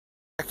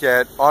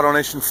At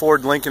AutoNation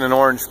Ford Lincoln in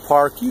Orange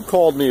Park, you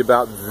called me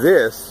about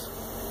this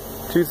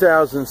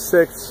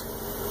 2006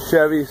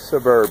 Chevy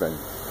Suburban,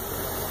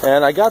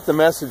 and I got the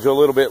message a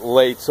little bit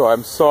late, so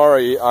I'm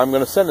sorry. I'm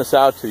going to send this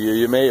out to you.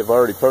 You may have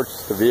already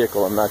purchased the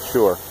vehicle, I'm not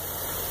sure,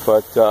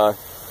 but I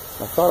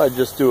thought I'd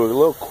just do a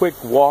little quick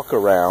walk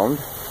around.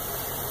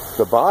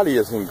 The body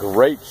is in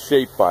great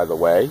shape, by the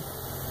way.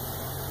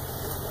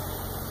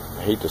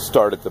 I hate to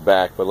start at the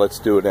back, but let's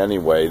do it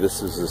anyway.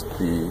 This is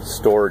the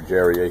storage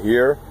area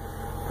here.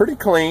 Pretty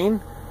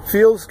clean,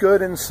 feels good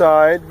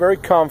inside, very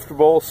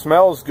comfortable,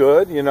 smells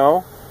good, you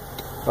know.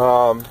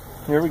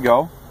 Here we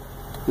go.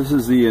 This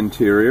is the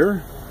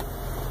interior.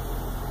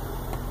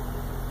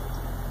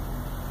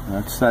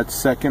 That's that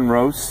second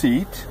row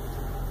seat.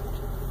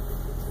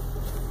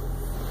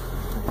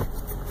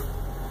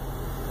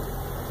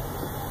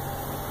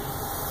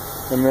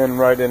 And then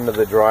right into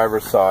the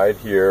driver's side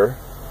here.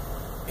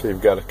 Okay,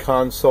 you've got a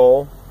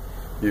console.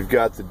 You've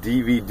got the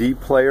DVD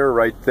player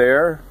right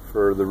there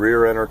for the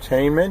rear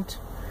entertainment.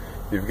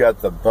 You've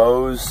got the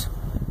Bose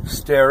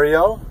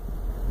stereo.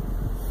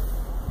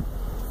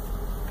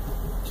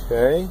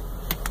 Okay,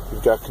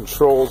 you've got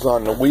controls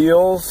on the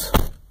wheels.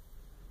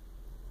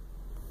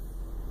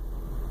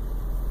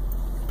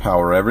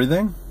 Power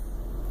everything.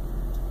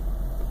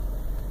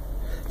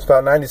 It's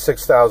about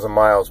 96,000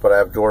 miles, but I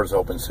have doors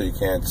open so you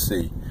can't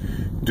see.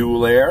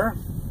 Dual air,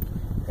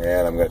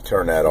 and I'm going to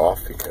turn that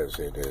off because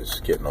it is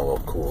getting a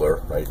little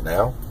cooler right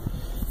now.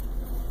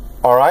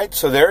 Alright,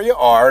 so there you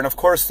are, and of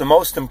course the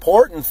most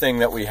important thing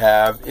that we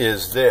have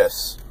is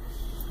this,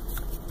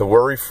 the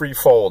worry-free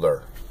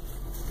folder,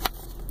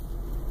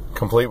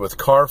 complete with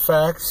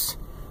Carfax,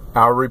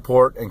 our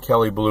report, and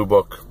Kelley Blue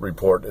Book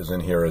report is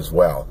in here as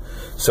well.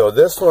 So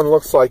this one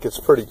looks like it's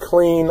pretty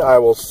clean. I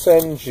will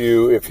send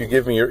you, if you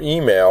give me your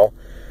email,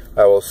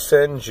 I will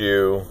send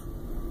you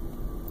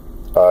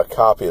a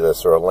copy of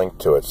this or a link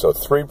to it. So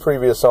 3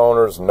 previous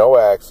owners, no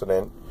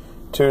accident,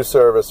 2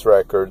 service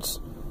records,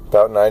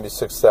 about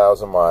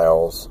 96,000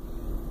 miles,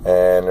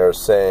 and they're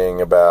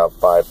saying about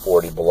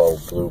 540 below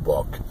Blue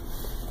Book.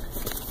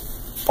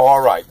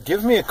 Alright,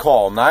 give me a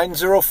call,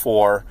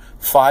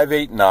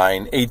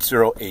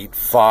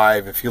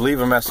 904-589-8085. If you leave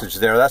a message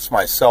there, that's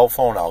my cell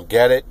phone, I'll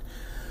get it.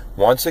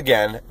 Once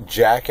again,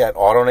 Jack at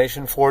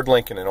AutoNation Ford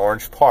Lincoln in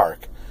Orange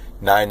Park,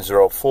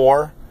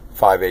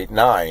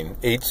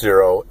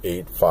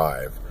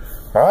 904-589-8085.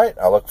 Alright,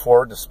 I look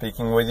forward to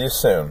speaking with you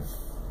soon.